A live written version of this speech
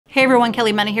Hey everyone,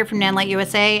 Kelly Mena here from Nanlite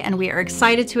USA, and we are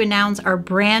excited to announce our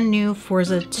brand new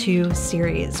Forza 2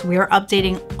 series. We are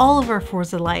updating all of our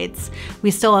Forza lights.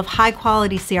 We still have high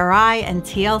quality CRI and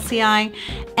TLCI,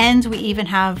 and we even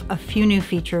have a few new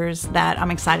features that I'm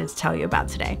excited to tell you about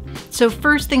today. So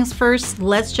first things first,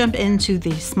 let's jump into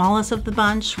the smallest of the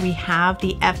bunch. We have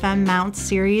the FM mount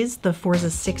series, the Forza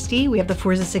 60, we have the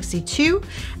Forza 62,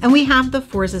 and we have the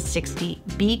Forza 60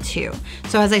 B2.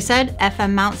 So as I said,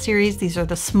 FM mount series, these are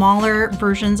the smaller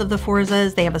versions of the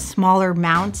Forzas. They have a smaller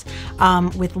mount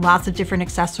with lots of different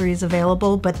accessories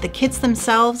available, but the kits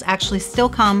themselves actually still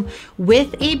come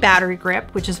with a battery grip,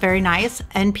 which is very nice.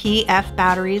 NPF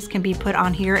batteries can be put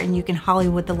on here and you can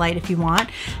Hollywood the light if you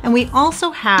want. And we also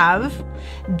have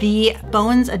the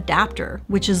Bowens adapter,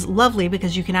 which is lovely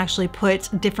because you can actually put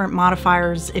different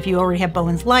modifiers. If you already have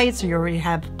Bowens lights or you already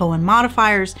have Bowen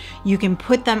modifiers, you can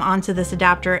put them onto this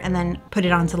adapter and then put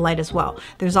it onto the light as well.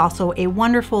 There's also a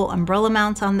wonderful umbrella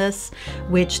mount on this,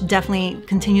 which definitely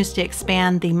continues to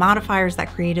expand the modifiers that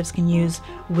creatives can use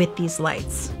with these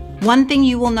lights. One thing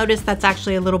you will notice that's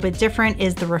actually a little bit different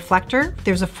is the reflector.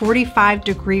 There's a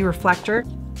 45-degree reflector.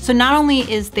 So not only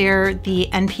is there the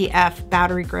NPF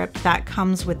battery grip that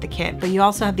comes with the kit, but you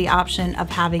also have the option of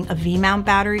having a V-mount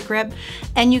battery grip,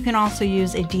 and you can also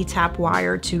use a D-tap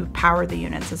wire to power the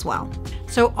units as well.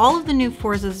 So all of the new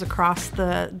Forzas across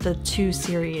the 2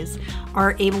 series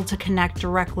are able to connect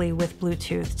directly with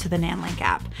Bluetooth to the NANLINK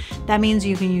app. That means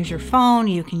you can use your phone,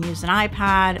 you can use an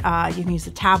iPad, you can use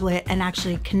a tablet, and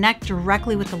actually connect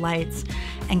directly with the lights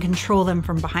and control them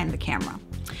from behind the camera.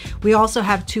 We also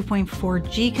have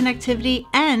 2.4G connectivity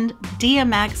and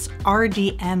DMX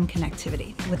RDM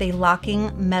connectivity with a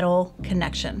locking metal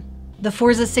connection. The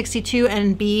Forza 62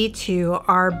 and B2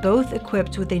 are both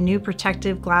equipped with a new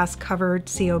protective glass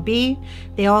covered COB.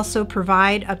 They also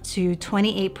provide up to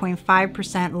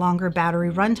 28.5% longer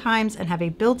battery run times and have a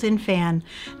built-in fan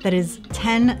that is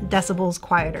 10 decibels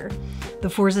quieter. The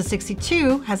Forza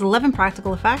 62 has 11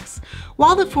 practical effects,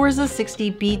 while the Forza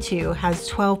 60 B2 has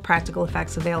 12 practical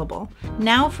effects available.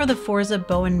 Now for the Forza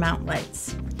Bowen mount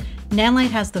lights. Nanlite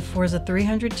has the Forza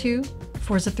 302,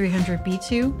 Forza 300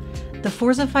 B2, the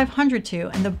Forza 502,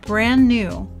 and the brand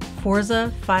new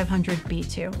Forza 500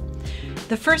 B2.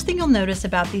 The first thing you'll notice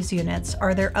about these units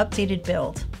are their updated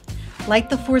build. Like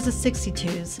the Forza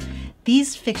 62s,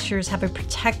 these fixtures have a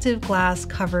protective glass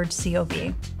covered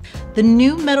COB. The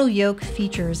new metal yoke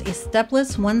features a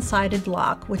stepless one-sided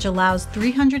lock, which allows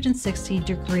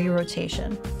 360-degree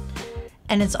rotation.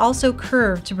 And it's also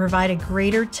curved to provide a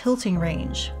greater tilting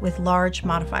range with large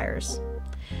modifiers.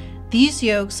 These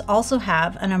yokes also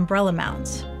have an umbrella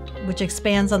mount, which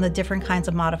expands on the different kinds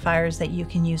of modifiers that you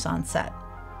can use on set.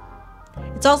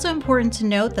 It's also important to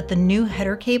note that the new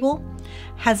header cable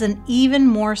has an even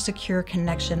more secure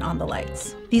connection on the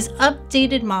lights. These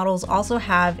updated models also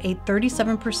have a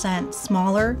 37%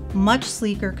 smaller, much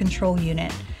sleeker control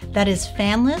unit that is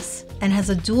fanless and has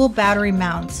a dual battery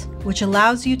mount, which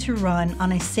allows you to run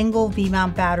on a single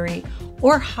V-mount battery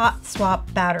or hot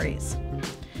swap batteries,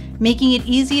 making it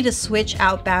easy to switch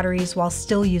out batteries while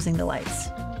still using the lights.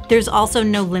 There's also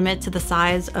no limit to the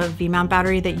size of V-mount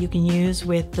battery that you can use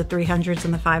with the 300s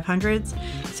and the 500s,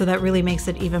 so that really makes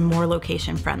it even more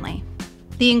location friendly.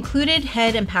 The included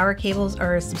head and power cables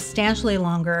are substantially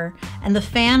longer, and the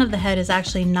fan of the head is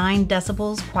actually 9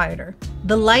 decibels quieter.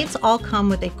 The lights all come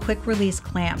with a quick release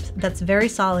clamp that's very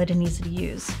solid and easy to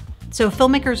use. So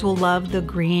filmmakers will love the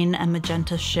green and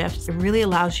magenta shifts. It really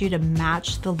allows you to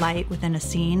match the light within a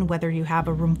scene, whether you have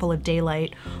a room full of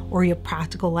daylight or you have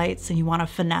practical lights and you want to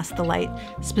finesse the light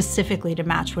specifically to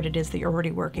match what it is that you're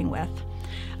already working with.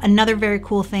 Another very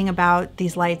cool thing about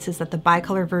these lights is that the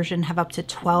bicolor version have up to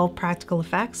 12 practical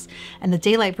effects and the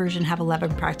daylight version have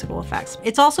 11 practical effects.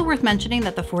 It's also worth mentioning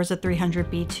that the Forza 300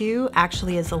 B2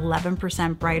 actually is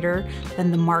 11% brighter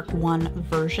than the Mark I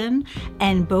version,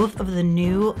 and both of the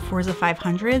new Forza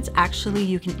 500s, actually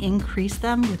you can increase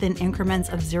them within increments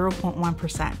of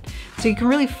 0.1%. So you can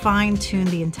really fine tune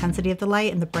the intensity of the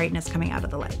light and the brightness coming out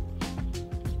of the light.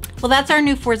 Well, that's our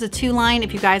new Forza 2 line.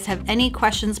 If you guys have any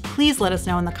questions, please let us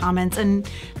know in the comments and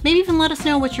maybe even let us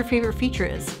know what your favorite feature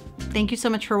is. Thank you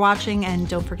so much for watching, and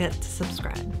don't forget to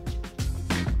subscribe.